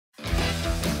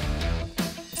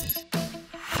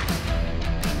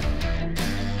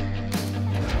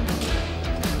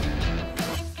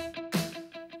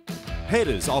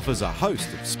Pedders offers a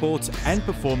host of sports and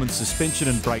performance suspension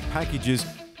and brake packages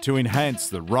to enhance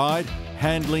the ride,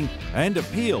 handling and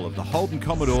appeal of the Holden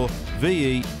Commodore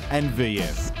VE and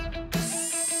VF.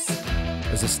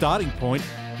 As a starting point,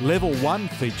 Level 1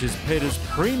 features Pedders'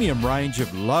 premium range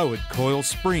of lowered coil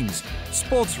springs,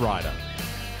 Sports Rider.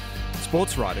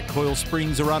 Sports Rider coil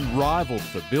springs are unrivaled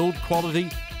for build quality,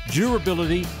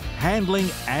 durability, handling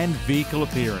and vehicle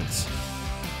appearance.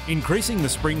 Increasing the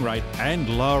spring rate and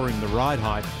lowering the ride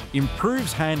height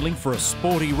improves handling for a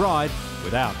sporty ride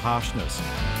without harshness.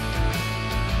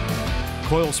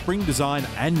 Coil spring design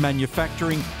and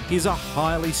manufacturing is a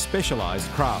highly specialised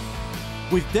craft.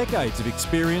 With decades of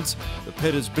experience, the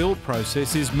Pedders build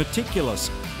process is meticulous,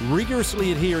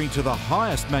 rigorously adhering to the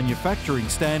highest manufacturing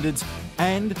standards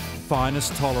and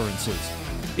finest tolerances.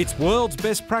 It's world's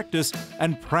best practice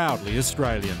and proudly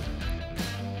Australian.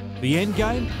 The end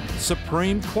game?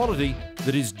 Supreme quality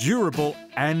that is durable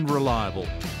and reliable,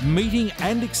 meeting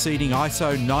and exceeding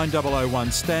ISO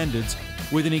 9001 standards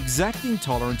with an exacting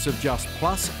tolerance of just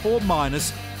plus or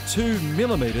minus 2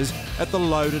 millimetres at the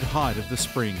loaded height of the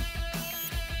spring.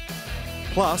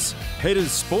 Plus,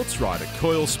 Pedders Sports Rider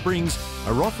coil springs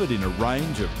are offered in a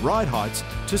range of ride heights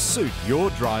to suit your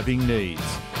driving needs.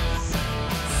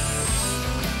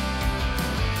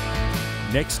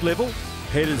 Next level,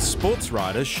 Pedders Sports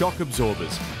Rider shock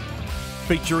absorbers.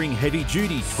 Featuring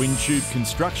heavy-duty twin-tube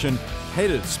construction,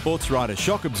 Pedders Sports Rider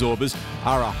shock absorbers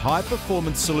are a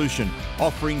high-performance solution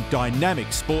offering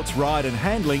dynamic sports ride and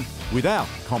handling without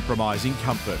compromising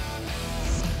comfort.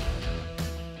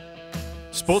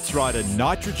 Sports Rider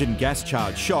nitrogen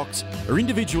gas-charged shocks are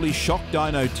individually shock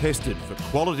dyno tested for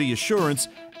quality assurance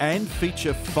and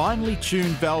feature finely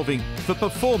tuned valving for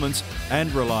performance and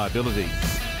reliability.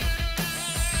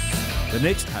 The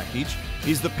next package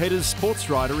is the Pedders Sports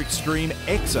Rider Extreme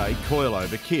XA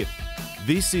coilover kit.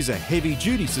 This is a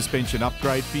heavy-duty suspension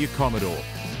upgrade for your Commodore.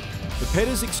 The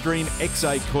Pedders Extreme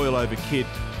XA coilover kit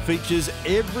features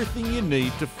everything you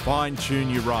need to fine-tune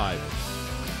your ride.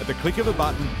 At the click of a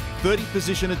button,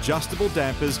 30-position adjustable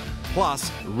dampers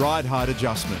plus ride height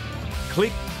adjustment.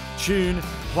 Click, tune,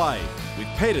 play with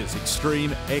Pedders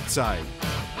Extreme XA.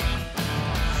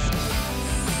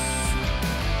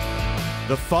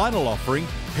 The final offering,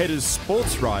 Pedders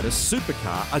Sports Rider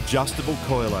Supercar adjustable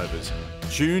coilovers.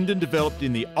 Tuned and developed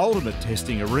in the ultimate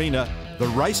testing arena, the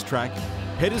racetrack,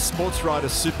 Pedders Sports Rider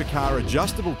Supercar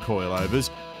adjustable coilovers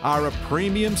are a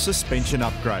premium suspension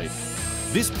upgrade.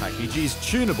 This package is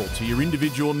tunable to your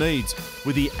individual needs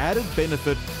with the added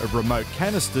benefit of remote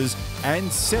canisters and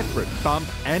separate bump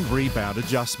and rebound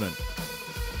adjustment.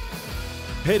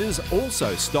 Pedders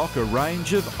also stock a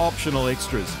range of optional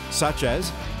extras such as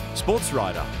Sports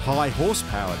Rider high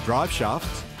horsepower drive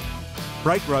shafts,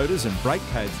 brake rotors and brake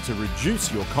pads to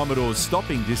reduce your Commodore's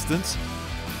stopping distance,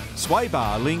 sway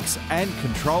bar links and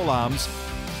control arms,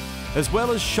 as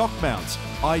well as shock mounts,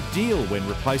 ideal when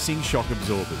replacing shock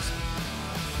absorbers.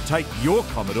 Take your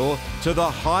Commodore to the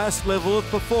highest level of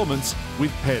performance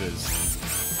with Pedders.